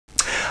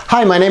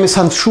Hi, my name is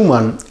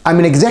Schumann. I'm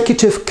an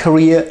executive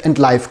career and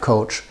life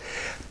coach.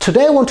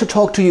 Today I want to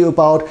talk to you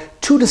about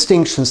two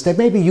distinctions that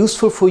may be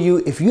useful for you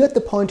if you're at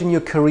the point in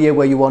your career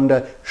where you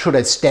wonder, should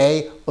I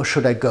stay or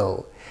should I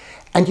go?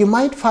 And you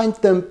might find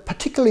them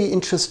particularly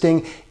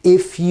interesting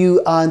if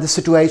you are in the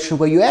situation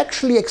where you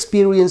actually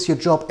experience your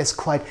job as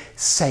quite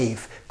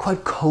safe,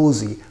 quite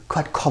cozy,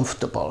 quite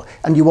comfortable.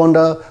 And you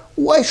wonder,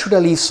 why should I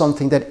leave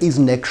something that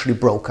isn't actually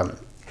broken?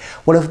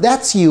 Well, if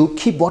that's you,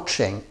 keep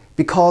watching,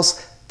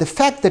 because the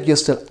fact that you're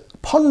still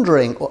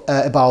pondering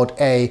about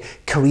a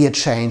career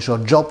change or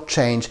job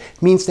change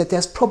means that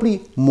there's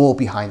probably more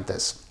behind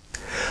this.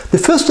 The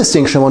first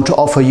distinction I want to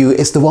offer you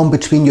is the one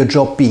between your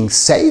job being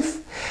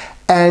safe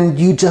and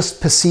you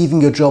just perceiving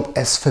your job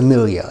as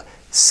familiar.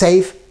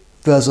 Safe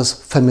versus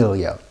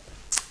familiar.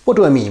 What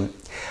do I mean?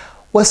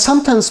 Well,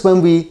 sometimes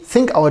when we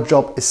think our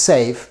job is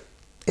safe,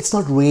 it's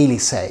not really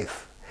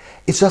safe.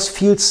 It just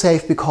feels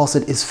safe because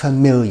it is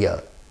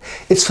familiar.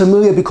 It's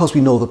familiar because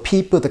we know the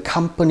people, the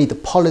company, the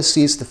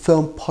policies, the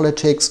firm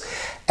politics,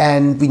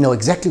 and we know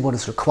exactly what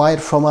is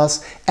required from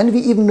us, and we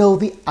even know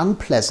the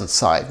unpleasant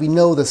side. We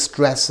know the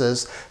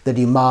stresses, the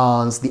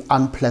demands, the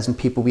unpleasant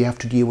people we have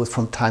to deal with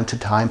from time to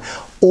time.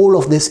 All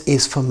of this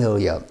is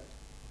familiar.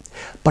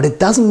 But it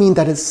doesn't mean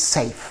that it's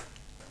safe.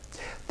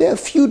 There are a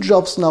few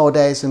jobs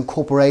nowadays in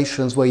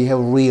corporations where you have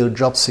real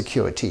job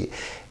security.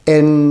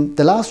 In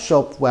the last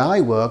job where I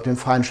worked in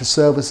financial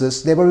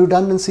services, there were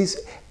redundancies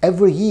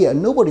every year.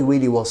 Nobody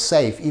really was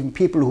safe, even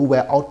people who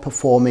were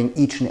outperforming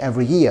each and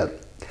every year.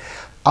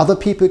 Other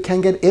people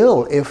can get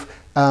ill if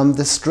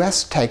the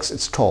stress takes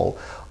its toll,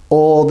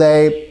 or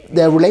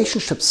their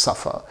relationships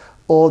suffer,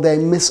 or they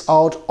miss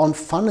out on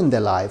fun in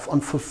their life,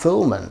 on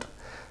fulfillment.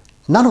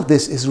 None of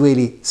this is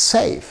really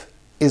safe,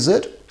 is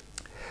it?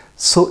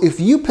 So if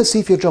you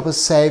perceive your job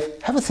as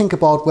safe, have a think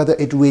about whether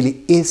it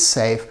really is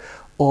safe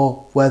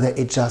or whether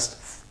it just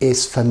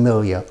is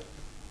familiar.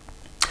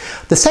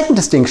 The second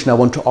distinction I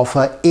want to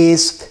offer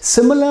is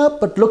similar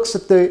but looks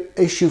at the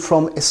issue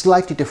from a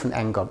slightly different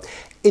angle.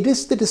 It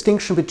is the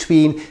distinction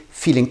between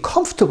feeling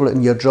comfortable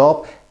in your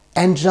job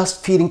and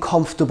just feeling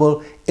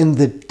comfortable in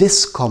the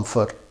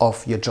discomfort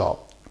of your job.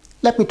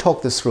 Let me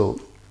talk this through.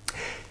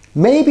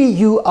 Maybe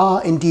you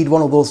are indeed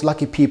one of those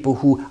lucky people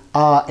who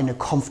are in a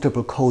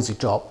comfortable, cozy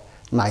job.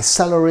 Nice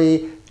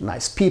salary,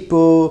 nice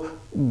people,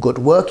 good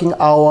working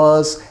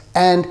hours,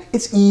 and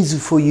it's easy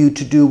for you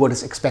to do what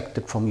is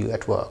expected from you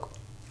at work.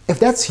 If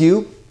that's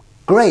you,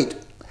 great.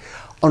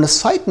 On a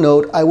side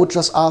note, I would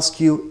just ask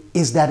you,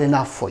 is that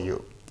enough for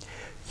you?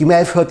 You may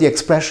have heard the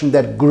expression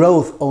that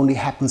growth only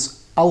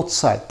happens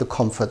outside the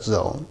comfort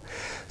zone.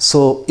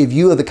 So if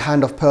you are the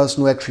kind of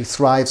person who actually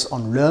thrives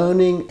on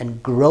learning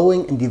and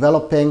growing and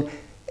developing,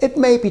 it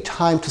may be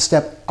time to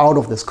step out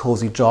of this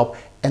cozy job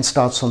and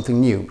start something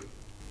new.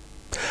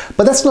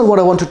 But that's not what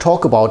I want to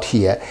talk about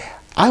here.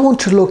 I want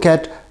to look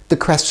at the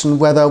question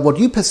whether what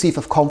you perceive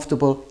as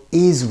comfortable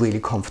is really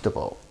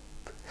comfortable.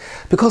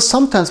 Because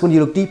sometimes when you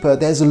look deeper,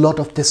 there's a lot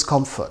of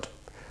discomfort.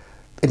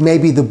 It may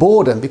be the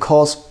boredom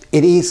because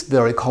it is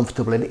very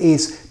comfortable, it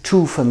is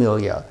too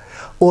familiar.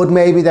 Or it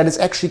may be that it's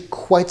actually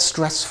quite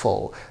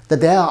stressful, that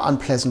there are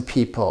unpleasant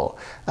people,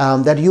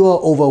 that you are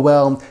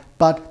overwhelmed,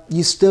 but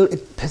you still,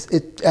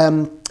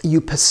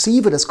 you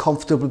perceive it as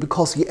comfortable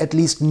because you at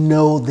least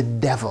know the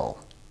devil.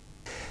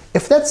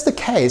 If that's the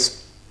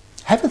case,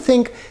 have a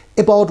think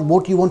about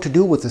what you want to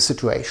do with the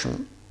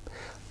situation.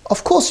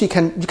 Of course, you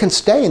can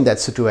stay in that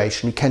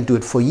situation. You can do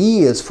it for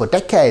years, for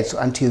decades,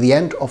 until the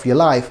end of your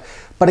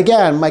life. But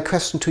again, my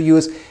question to you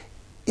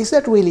is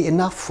that really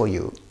enough for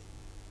you?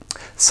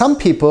 Some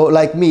people,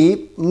 like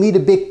me, need a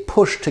big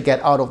push to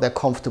get out of their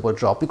comfortable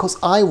job because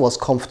I was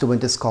comfortable in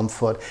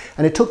discomfort.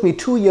 And it took me a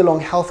 2-year-long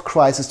health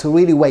crisis to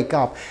really wake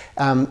up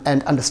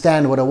and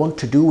understand what I want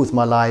to do with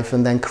my life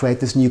and then create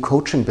this new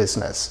coaching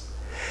business.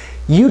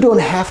 You don't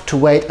have to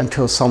wait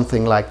until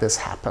something like this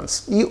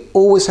happens. You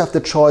always have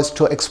the choice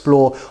to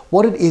explore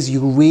what it is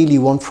you really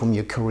want from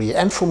your career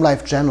and from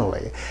life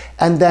generally,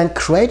 and then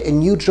create a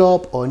new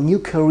job or a new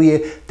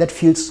career that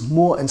feels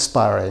more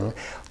inspiring,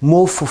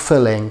 more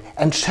fulfilling,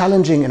 and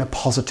challenging in a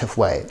positive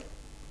way.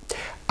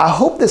 I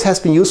hope this has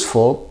been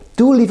useful.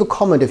 Do leave a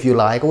comment if you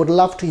like. I would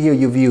love to hear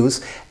your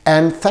views,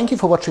 and thank you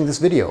for watching this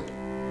video.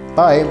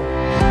 Bye.